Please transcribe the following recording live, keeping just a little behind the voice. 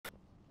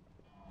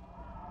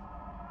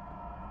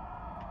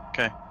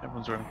Okay,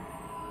 everyone's ready.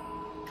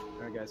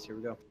 Alright guys, here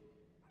we go.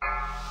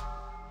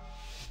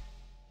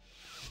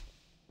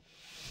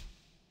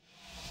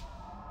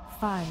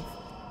 Five,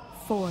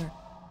 4,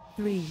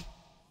 3,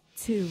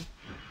 2,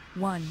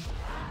 1.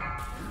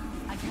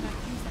 I cannot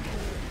use that.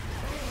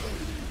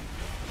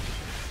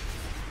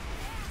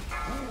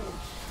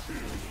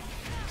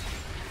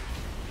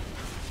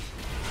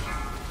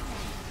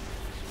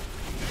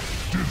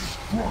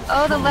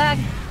 Oh, the lag.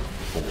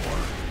 4,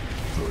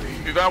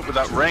 3. Move out with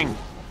that ring.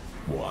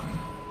 1.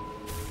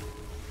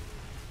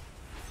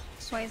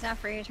 Sways out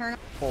for eternal.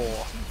 4, 3,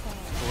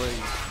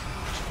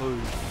 2,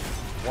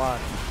 1.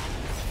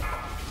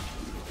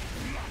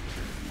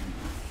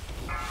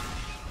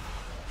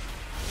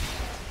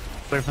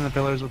 Straight from the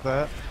pillars with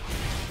that.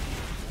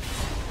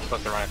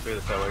 Supposed to run it through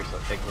the pillars so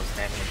it takes less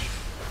damage.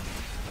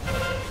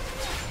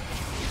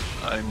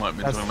 I might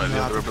be That's talking about the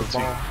not other the ability.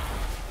 ball.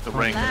 The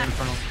ring.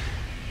 Infernal.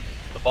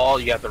 The ball,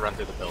 you have to run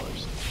through the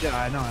pillars. Yeah,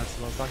 I know, that's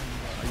what I was talking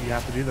about. You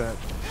have to do that.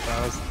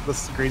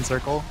 This green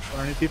circle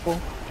underneath people,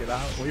 get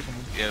out, away from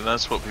them. Yeah,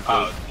 that's what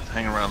people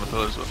hang around the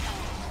pillars with.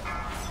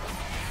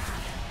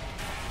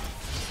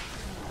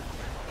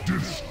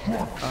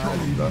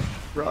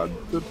 Rod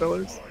the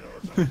pillars.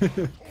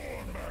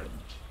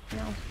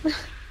 No.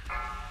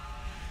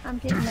 I'm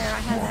getting there. I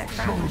had that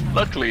crown.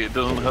 Luckily, it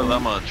doesn't hurt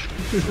that much.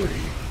 3,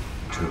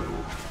 2.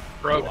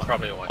 Rogue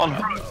probably a one On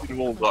shot. Rogue, you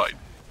all died.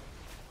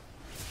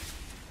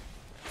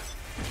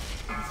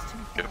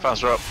 Get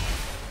faster up.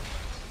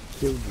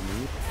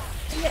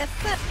 Yes.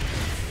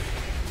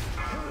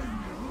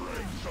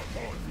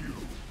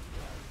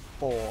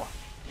 4,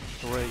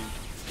 3,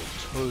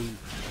 2,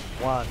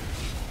 1.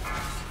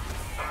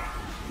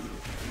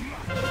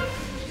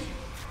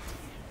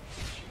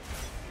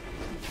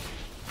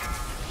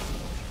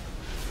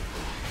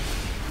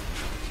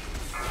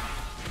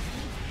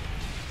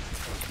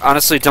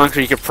 Honestly,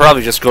 Dunker, you could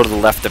probably just go to the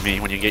left of me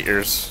when you get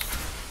yours.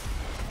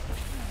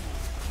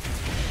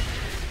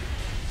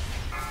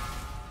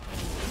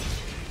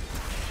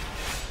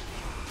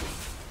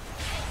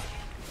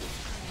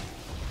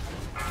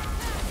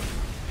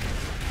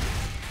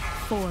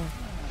 Four,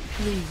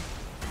 3,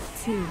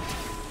 2,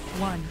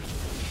 1.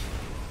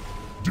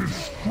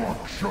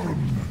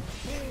 Destruction.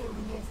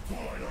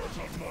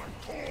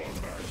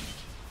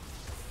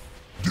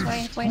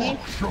 Sway need.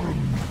 4,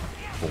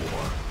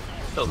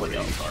 Still the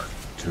yellow card.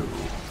 2, 1.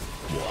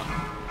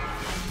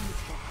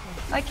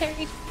 I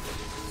carried.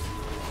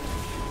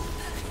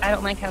 I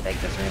don't like how big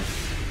this room.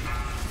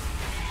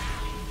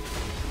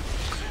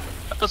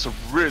 That's a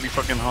really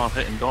fucking hard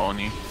hitting dot on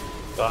you.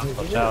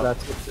 Watch out.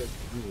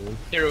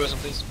 Heroism,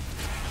 please.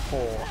 4,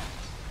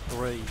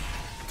 3,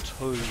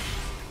 2,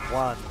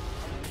 1.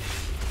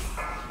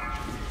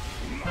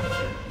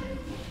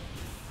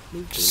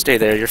 Just stay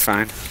there, you're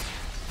fine.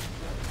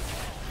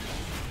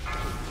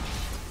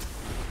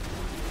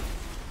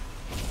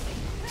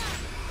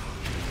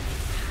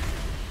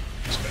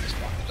 Just gonna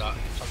spawn the dot.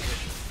 Fuck it.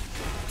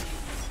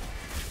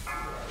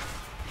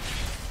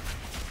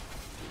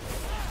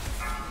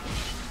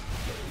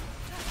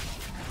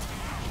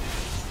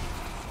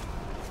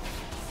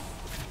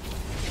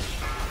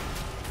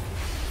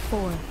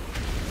 Four,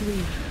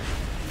 3,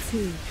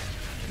 2,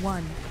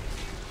 1.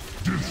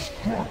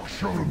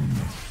 Destruction.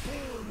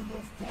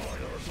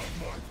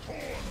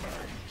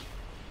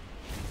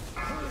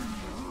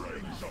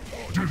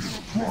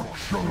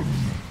 Destruction.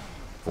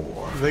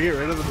 4. Did they get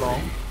rid of the ball?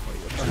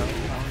 I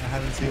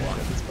haven't seen it at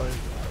this point.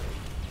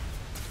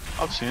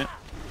 I've seen it.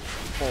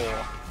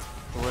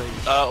 4,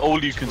 3.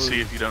 All you can see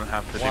if you don't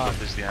have the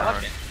debuff is the arrow.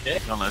 Fucking You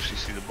dick. can't actually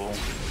see the ball.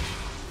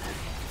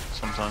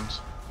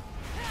 Sometimes.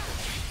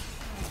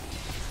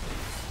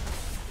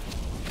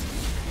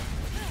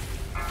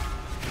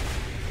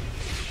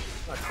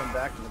 I'll come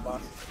back and the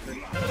boss is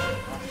pretty off the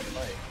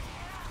fight.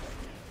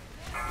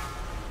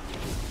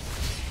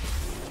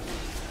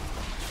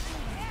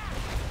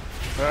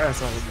 I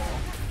saw the ball.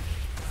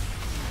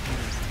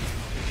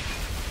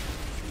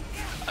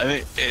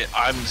 I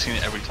haven't seen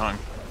it every time.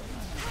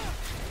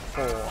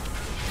 4,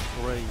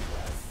 3,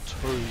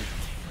 2,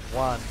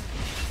 1.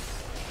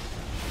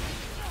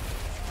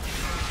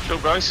 Go,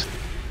 guys.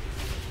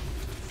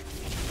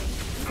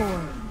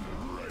 4,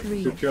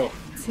 3, Good kill.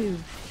 2,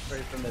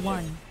 Right from the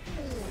 1.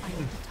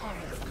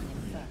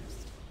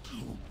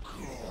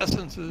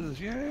 Essences,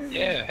 yay!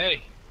 Yeah,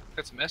 hey.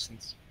 Got some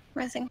essence.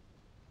 Rising.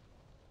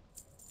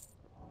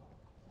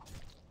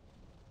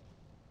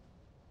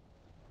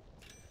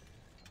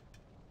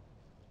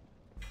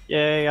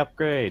 Yay,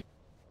 upgrade.